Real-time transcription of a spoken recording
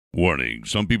Warning,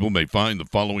 some people may find the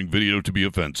following video to be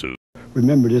offensive.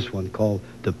 Remember this one called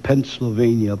the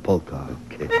Pennsylvania Polka.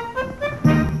 Okay.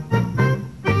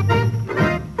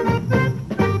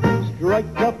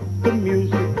 Strike up the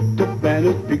music, the band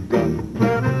has begun.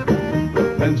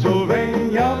 The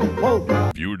Pennsylvania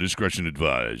Polka. Viewer discretion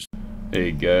advised.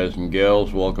 Hey guys and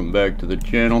gals, welcome back to the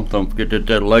channel. Don't forget to hit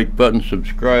that like button,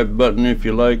 subscribe button if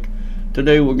you like.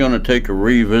 Today we're going to take a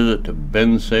revisit to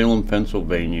Bensalem,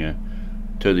 Pennsylvania,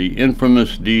 to the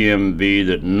infamous DMV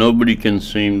that nobody can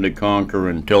seem to conquer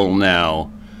until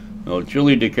now. Well,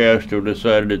 Chili DeCastro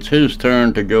decided it's his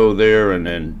turn to go there and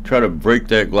then try to break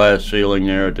that glass ceiling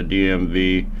there at the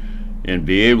DMV and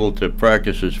be able to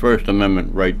practice his First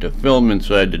Amendment right to film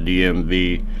inside the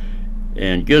DMV.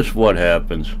 And guess what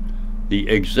happens? The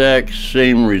exact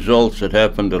same results that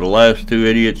happened to the last two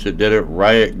idiots that did it,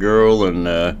 Riot Girl and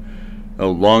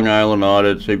Long Island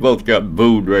Audits. They both got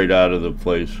booed right out of the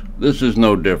place. This is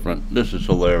no different. This is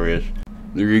hilarious.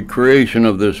 The recreation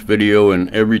of this video and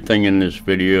everything in this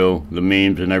video, the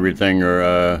memes and everything,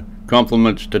 are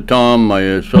compliments to Tom, my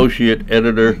associate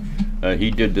editor.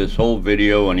 He did this whole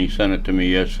video and he sent it to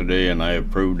me yesterday and I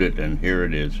approved it, and here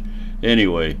it is.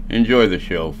 Anyway, enjoy the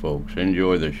show, folks.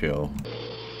 Enjoy the show.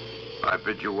 I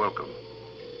bid you welcome.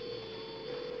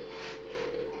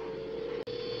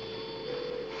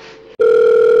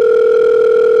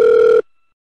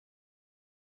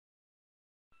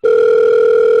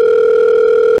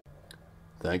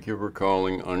 Thank you for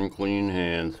calling Unclean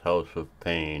Hands House of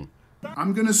Pain.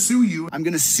 I'm gonna sue you. I'm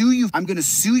gonna sue you. I'm gonna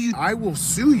sue you. I will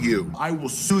sue you. I will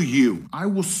sue you. I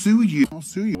will sue you. I'll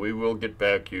sue you. We will get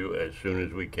back to you as soon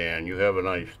as we can. You have a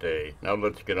nice day. Now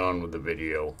let's get on with the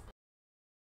video.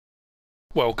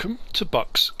 Welcome to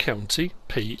Bucks County,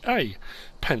 PA,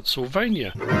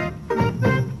 Pennsylvania.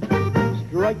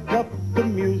 Strike up the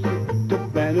music, the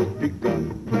band has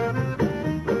begun.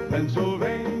 The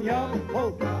Pennsylvania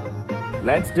Polka.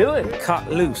 Let's do it.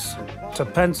 Cut loose to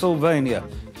Pennsylvania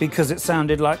because it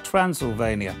sounded like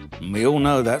Transylvania. We all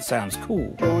know that sounds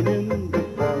cool. Join in the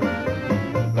party,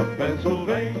 the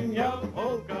Pennsylvania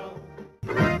Polka.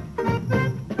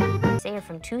 Say you're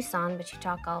from Tucson, but you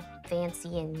talk all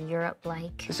fancy and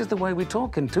Europe-like. This is the way we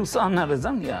talk in Tucson,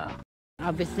 Arizona.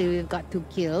 Obviously, we've got to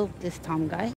kill this Tom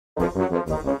guy.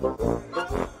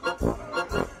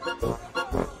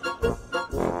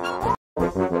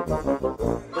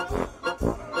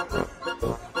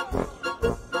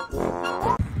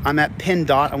 I'm at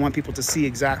PenDot. I want people to see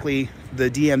exactly the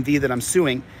DMV that I'm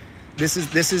suing. This is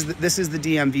the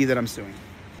DMV that I'm suing.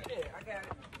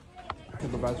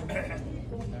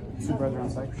 Supervisor on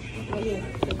site. She's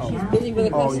busy with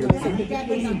a customer.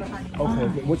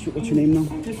 Okay. What's your name now?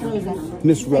 Miss Rosa.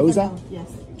 Miss Rosa? Yes.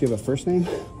 Do you have a first name?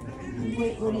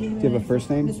 What do you Do you have a first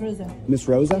name? Miss Rosa. Miss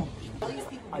Rosa?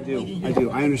 I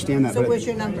do. I understand that. So but what's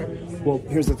your number? Well,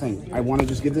 here's the thing. I want to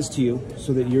just give this to you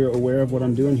so that you're aware of what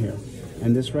I'm doing here.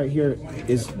 And this right here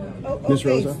is Miss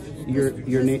Rosa.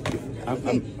 Your name.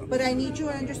 But I need you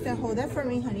to understand. Hold that for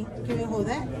me, honey. Can you hold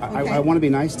that? Okay. I want to be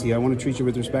nice to you. I want to treat you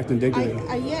with respect and dignity.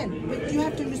 I am, but you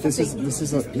have to understand. This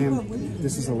is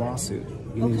a lawsuit.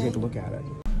 You need to take a look at it.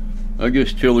 I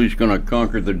guess Chili's gonna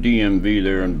conquer the DMV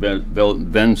there in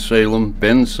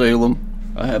Bensalem.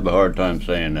 I have a hard time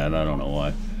saying that. I don't know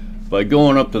why. By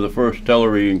going up to the first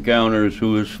teller he encounters,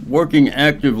 who is working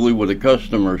actively with a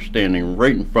customer standing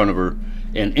right in front of her,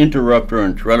 and interrupt her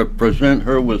and try to present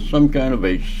her with some kind of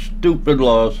a stupid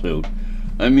lawsuit.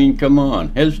 I mean, come on.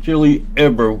 Has Chili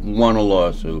ever won a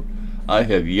lawsuit? I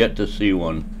have yet to see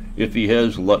one. If he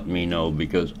has, let me know,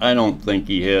 because I don't think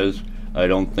he has. I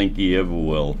don't think he ever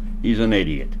will. He's an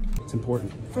idiot. It's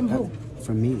important. From who?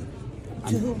 From me.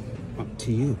 To who?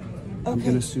 To you. Okay. I'm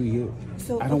gonna sue you.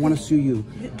 So, I don't want to sue you.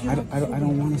 I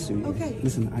don't want to sue you. Okay.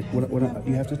 Listen,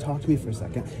 you have to talk to me for a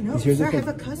second. No, sir, I have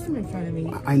a customer in front of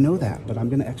me. I know that, but I'm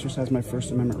going to exercise my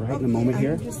First Amendment right in a moment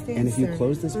here. And if you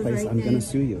close this place, I'm going to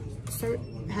sue you. Sir,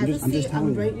 have a seat.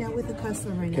 I'm right now with the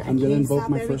customer right now. I'm going to invoke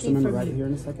my First Amendment right here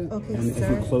in a second. Okay, and sir. if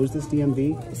you close this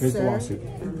DMV, here's the lawsuit.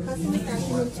 Customer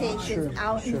documentation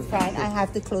out in front. I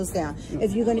have to close down.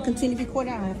 If you're going to continue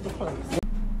recording, I have to close.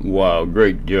 Wow,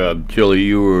 great job, Chili.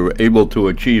 You were able to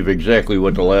achieve exactly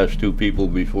what the last two people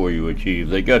before you achieved.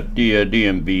 They got the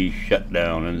DMV shut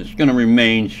down, and it's going to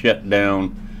remain shut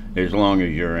down as long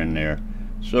as you're in there.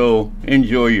 So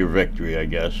enjoy your victory, I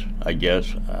guess.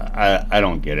 I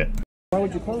don't get it. Why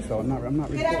would you close though? I'm not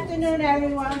recording. Good afternoon,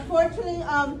 everyone. Unfortunately,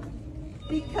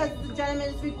 because the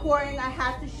gentleman is recording, I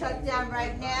have to shut down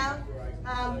right now.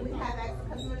 We have extra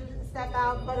customers to step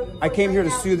out, but I came here to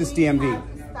sue this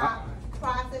DMV.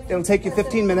 It'll take you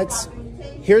 15 minutes.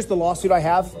 Here's the lawsuit I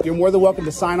have. You're more than welcome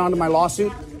to sign on to my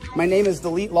lawsuit. My name is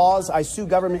Delete Laws. I sue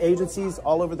government agencies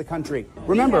all over the country.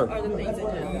 Remember,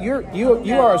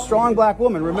 you are a strong black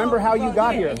woman. Remember how you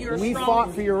got here. We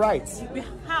fought for your rights.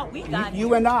 How we got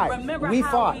you and I. We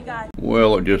fought.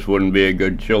 Well, it just wouldn't be a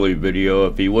good Chili video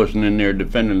if he wasn't in there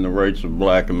defending the rights of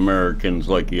black Americans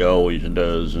like he always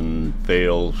does and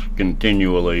fails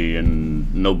continually,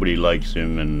 and nobody likes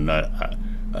him, and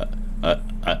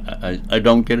I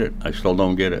don't get it. I still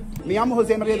don't get it. Me llamo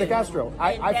Jose Maria de Castro.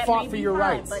 I fought for your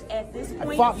rights. But at this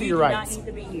point, I fought for your rights. Need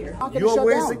to be here. You're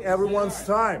wasting everyone's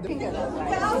time.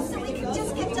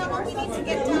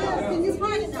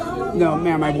 No,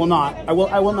 ma'am, I will not. I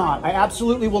will not. I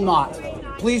absolutely will not.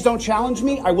 Please don't challenge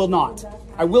me. I will not.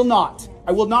 I will not.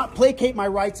 I will not placate my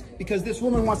rights because this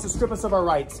woman wants to strip us of our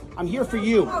rights. I'm here for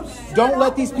you. Don't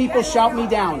let these people shout me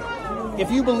down.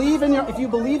 If you believe in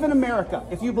America,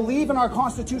 if you believe in our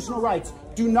constitutional rights,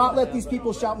 do not let these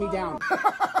people shout me down.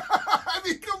 I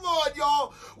mean, come on,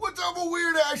 y'all. What type of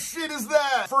weird ass shit is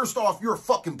that? First off, you're a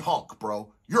fucking punk,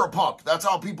 bro. You're a punk. That's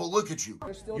how people look at you.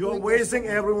 You're wasting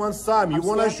everyone's time. You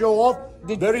want to show off?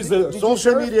 There is a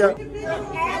social media.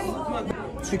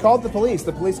 She called the police.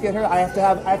 The police get her. I have to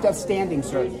have standing,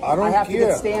 sir. I don't have care. to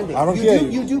get standing. I don't care.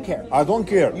 You do care. I don't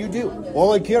care. You do.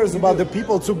 All I care is about the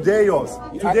people took day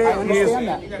off.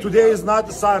 Today is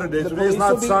not Saturday. Today is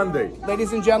not Sunday.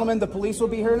 Ladies and gentlemen, the police will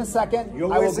be here in a second.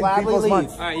 You're I will wasting gladly people's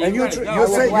leave. money. And you're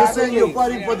saying you're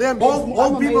fighting for them.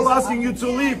 All people asking you to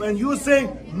leave, and you're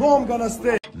saying, no, I'm gonna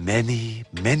stay. Many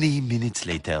minutes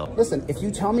later. Listen, if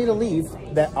you tell me to leave,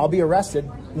 that I'll be arrested,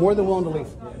 more than willing to leave.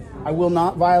 I will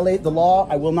not violate the law.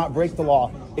 I will not break the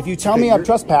law. If you tell me I've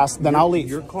trespassed, then I'll leave.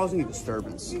 You're causing a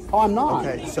disturbance. Oh, I'm not.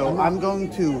 Okay, so I'm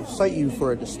going to cite you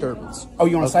for a disturbance. Oh,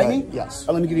 you want to cite me? Yes.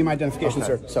 Let me give you my identification,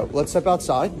 sir. So let's step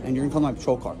outside, and you're going to come to my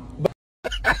patrol car.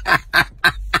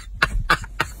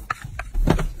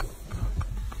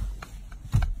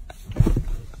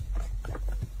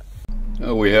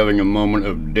 Are we having a moment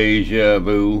of deja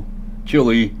vu?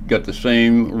 Chili got the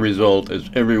same result as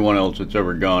everyone else that's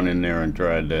ever gone in there and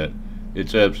tried that.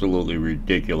 It's absolutely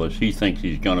ridiculous. He thinks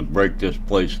he's going to break this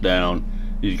place down.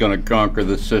 He's going to conquer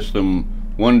the system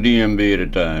one DMV at a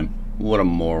time. What a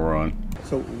moron.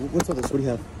 So what's all this? What do you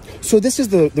have? So this is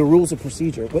the rules of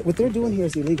procedure. What they're doing here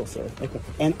is illegal, sir. Okay.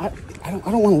 And I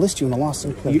don't want to list you in a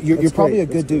lawsuit. You're probably a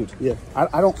good dude. Yeah.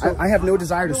 I have no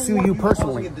desire to sue you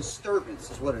personally. A disturbance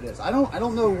is what it is. I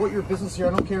don't know what your business here. I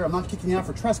don't care. I'm not kicking you out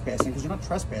for trespassing because you're not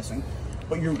trespassing,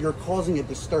 but you're causing a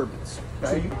disturbance.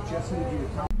 Okay? So you just need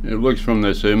to. It looks from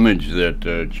this image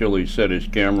that Chili set his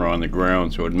camera on the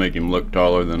ground so it'd make him look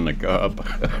taller than the cop.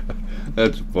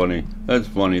 That's funny. That's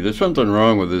funny. There's something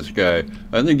wrong with this guy.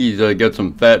 I think he's got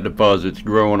some fat deposits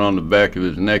growing on the back of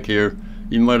his neck here.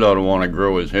 He might ought to want to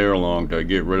grow his hair long to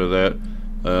get rid of that.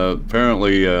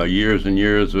 Apparently years and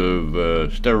years of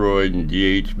steroid and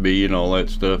GHB and all that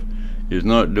stuff is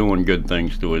not doing good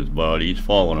things to his body. He's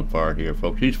falling apart here,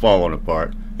 folks. He's falling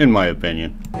apart, in my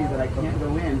opinion. That I can't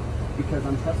go in because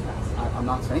I'm trespassing. I'm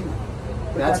not saying that.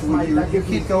 That's when you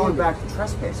keep going back to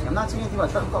trespassing. I'm not saying anything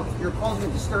about trespassing. You're causing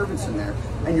a disturbance in there,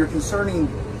 and you're concerning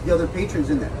the other patrons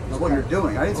in there. That's what you're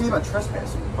doing. I didn't say anything about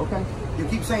trespassing. Okay. You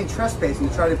keep saying trespassing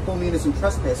to try to pull me into some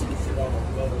trespassing.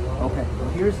 Okay. Well,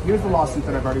 here's the lawsuit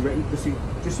that I've already written, just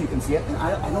so you can see it. And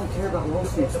I don't care about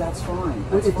lawsuits. That's fine.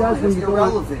 That's it does fine. when It's you go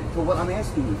irrelevant to what I'm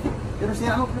asking you. You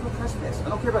understand? I don't care about trespassing. I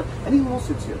don't care about any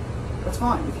lawsuits here. That's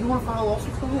fine. If you want to file a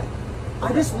lawsuit, go ahead.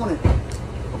 I just want to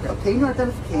obtain your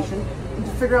identification and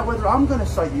to figure out whether I'm going to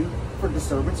cite you for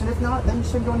disturbance, and if not, then you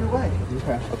send you on your way.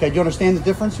 Okay. Okay. Do you understand the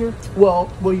difference here? Well,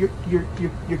 you're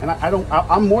and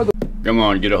I'm more the. Come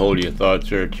on, get a hold of your thoughts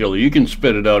there, Chili. You can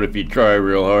spit it out if you try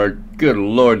real hard. Good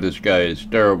Lord, this guy is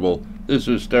terrible. This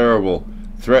is terrible.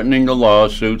 Threatening the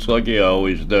lawsuits like he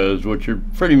always does, which are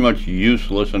pretty much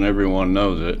useless and everyone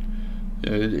knows it.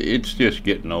 It's just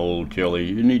getting old, Chili.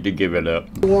 You need to give it up.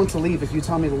 I'm willing to leave if you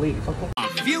tell me to leave. Okay. A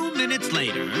few minutes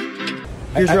later.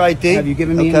 Here's your ID. Have you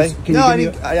given me? Okay. No, I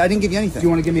didn't give you anything. Do you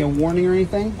want to give me a warning or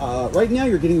anything? Right now,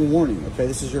 you're getting a warning. Okay,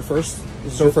 this is your first.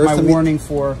 This is So your first. my warning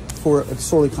for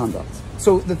disorderly conduct.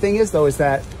 So the thing is, though, is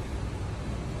that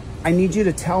I need you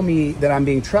to tell me that I'm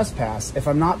being trespassed. If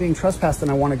I'm not being trespassed, then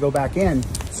I want to go back in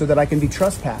so that I can be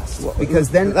trespassed. Well, because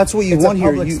then that's what you want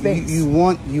here. You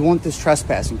want this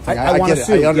trespassing thing. I want to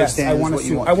sue. I understand. Yes, I want to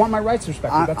sue. I want my rights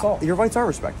respected. That's all. Your rights are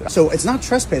respected. So it's not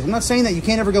trespassing. I'm not saying that you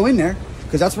can't ever go in there,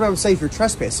 because that's what I would say if you're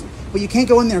trespassing. But you can't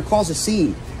go in there and cause a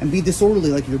scene and be disorderly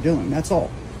like you're doing. That's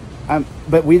all.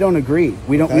 But we don't agree.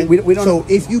 We don't. Okay? We don't. So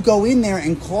if you go in there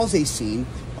and cause a scene,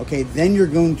 okay, then you're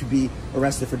going to be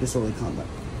arrested for disorderly conduct.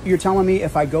 You're telling me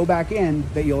if I go back in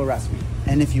that you'll arrest me.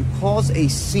 And if you cause a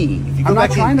scene, if you go I'm not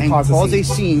back trying in to and cause a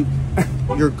scene,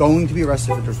 You're going to be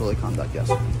arrested for disorderly conduct,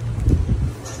 yes.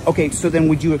 Okay, so then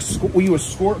will you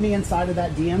escort me inside of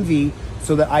that DMV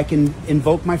so that I can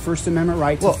invoke my First Amendment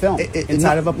right to film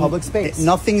inside of a public space?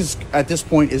 Nothing's at this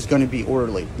point is going to be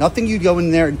orderly. Nothing you go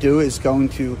in there and do is going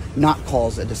to not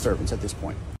cause a disturbance at this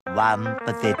point. One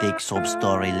pathetic sob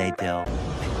story later.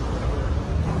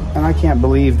 And I can't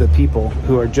believe the people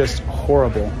who are just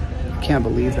horrible. I can't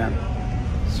believe them.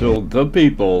 So the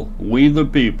people, we the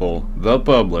people, the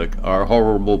public, are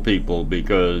horrible people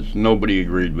because nobody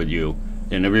agreed with you.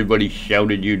 And everybody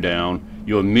shouted you down.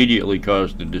 You immediately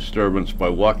caused a disturbance by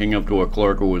walking up to a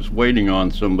clerk who was waiting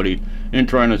on somebody and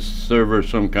trying to serve her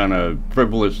some kind of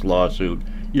frivolous lawsuit.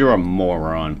 You're a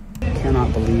moron. I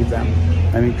cannot believe them.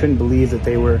 I mean, couldn't believe that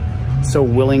they were so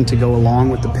willing to go along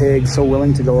with the pigs, so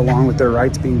willing to go along with their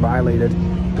rights being violated.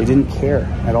 They didn't care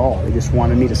at all. They just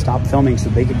wanted me to stop filming so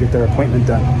they could get their appointment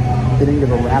done. They didn't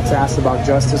give a rat's ass about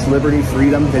justice, liberty,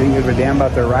 freedom. They didn't give a damn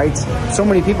about their rights. So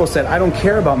many people said, I don't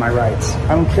care about my rights.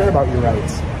 I don't care about your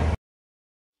rights.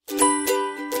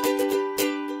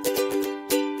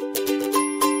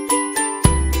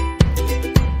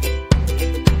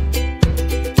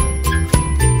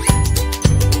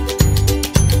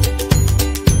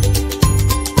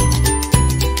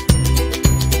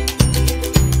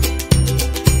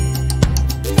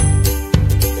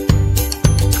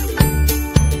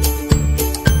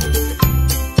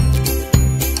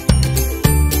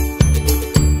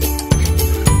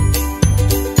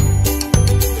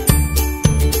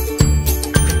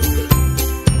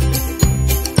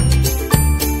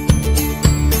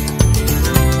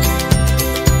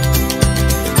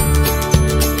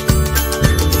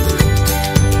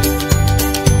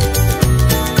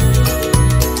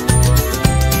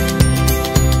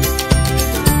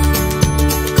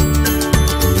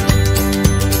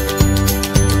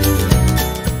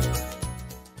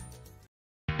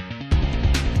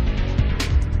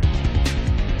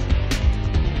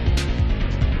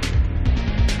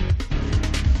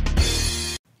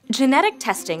 Genetic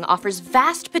testing offers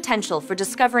vast potential for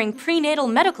discovering prenatal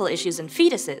medical issues in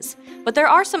fetuses, but there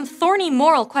are some thorny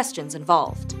moral questions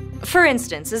involved. For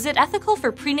instance, is it ethical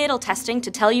for prenatal testing to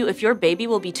tell you if your baby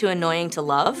will be too annoying to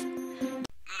love?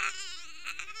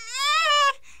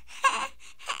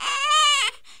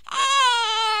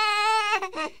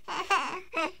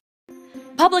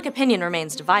 Public opinion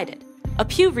remains divided. A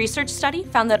Pew Research study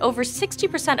found that over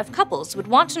 60% of couples would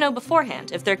want to know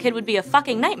beforehand if their kid would be a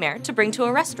fucking nightmare to bring to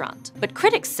a restaurant. But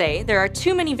critics say there are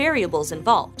too many variables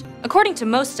involved. According to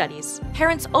most studies,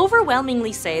 parents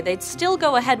overwhelmingly say they'd still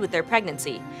go ahead with their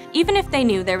pregnancy, even if they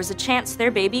knew there was a chance their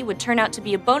baby would turn out to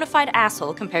be a bona fide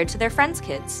asshole compared to their friends'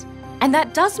 kids. And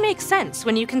that does make sense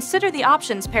when you consider the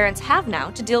options parents have now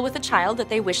to deal with a child that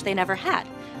they wish they never had,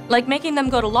 like making them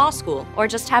go to law school or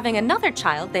just having another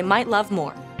child they might love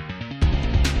more.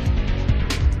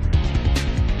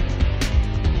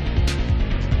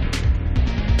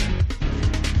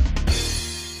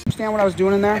 Understand what I was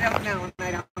doing in there? I don't know, and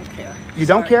I don't care. You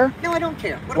don't care? No, I don't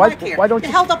care. What Why- do I care? why don't They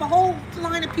you- held up a whole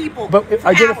line of people. But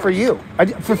I did it for hours. you. I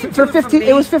did, for You didn't do it for 15. me.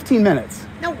 It was 15 minutes.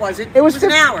 No, it wasn't. It was an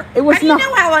 50 hour. it was How do you not-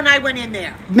 know how long I went in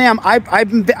there? Ma'am, I'm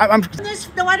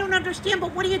No, I don't understand,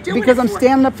 but what are you doing because it I'm for?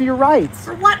 standing up for your rights.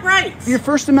 For what rights? Your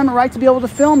First Amendment right to be able to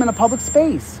film in a public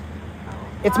space.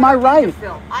 It's my right.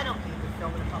 I don't need to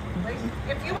film in a public place.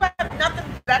 If you have nothing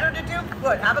better to do,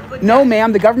 good. Have a good No, day.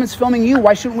 ma'am, the government's filming you.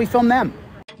 Why shouldn't we film them?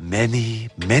 Many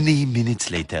minutes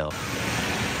later.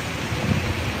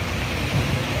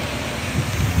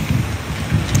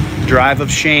 Drive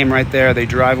of shame right there. They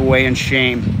drive away in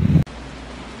shame.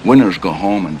 Winners go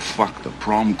home and fuck the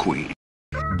prom queen.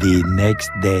 The next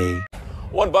day.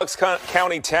 One Bucks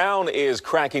County town is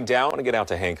cracking down. I want to get out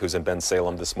to Hank, who's in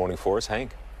Bensalem this morning for us.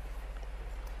 Hank.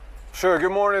 Sure.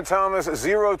 Good morning, Thomas.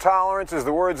 Zero tolerance is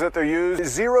the words that they're used.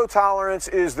 Zero tolerance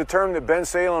is the term that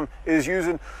Bensalem is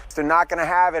using. They're not going to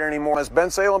have it anymore. As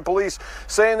Bensalem police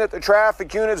saying that the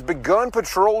traffic unit's begun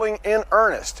patrolling in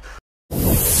earnest.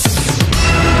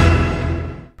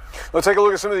 Let's take a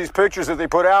look at some of these pictures that they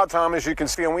put out, Tom, as you can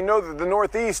see. And we know that the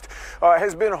Northeast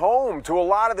has been home to a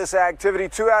lot of this activity.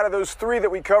 2 out of those 3 that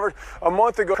we covered a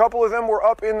month ago, a couple of them were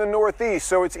up in the Northeast.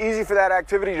 So it's easy for that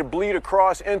activity to bleed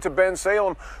across into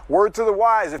Bensalem. Word to the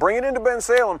wise, bring it into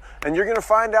Bensalem and you're going to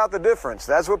find out the difference.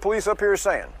 That's what police up here are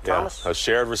saying. Thomas? A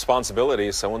shared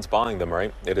responsibility. Someone's buying them,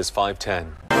 right? It is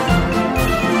 5:10.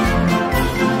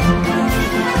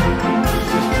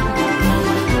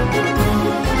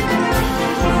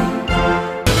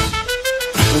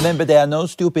 Remember, there are no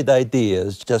stupid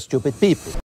ideas, just stupid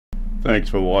people.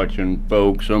 Thanks for watching,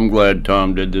 folks. I'm glad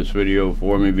Tom did this video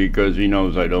for me because he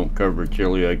knows I don't cover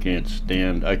chili. I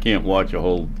can't watch a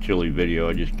whole chili video.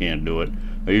 I just can't do it.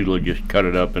 I usually just cut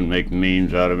it up and make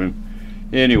memes out of him.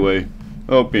 Anyway,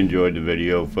 hope you enjoyed the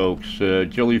video, folks.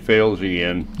 Chili fails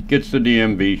again. Gets the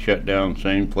DMV shut down,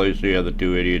 same place the other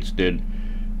two idiots did.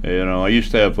 You know, I used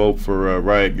to have hope for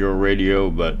Riot Girl Radio,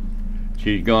 but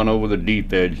she's gone over the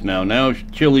deep edge now. Now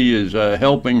Chili is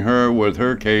helping her with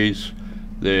her case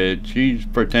that she's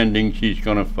pretending she's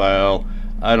going to file.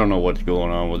 I don't know what's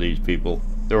going on with these people.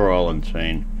 They're all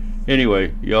insane.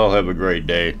 Anyway, y'all have a great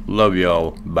day. Love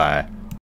y'all. Bye.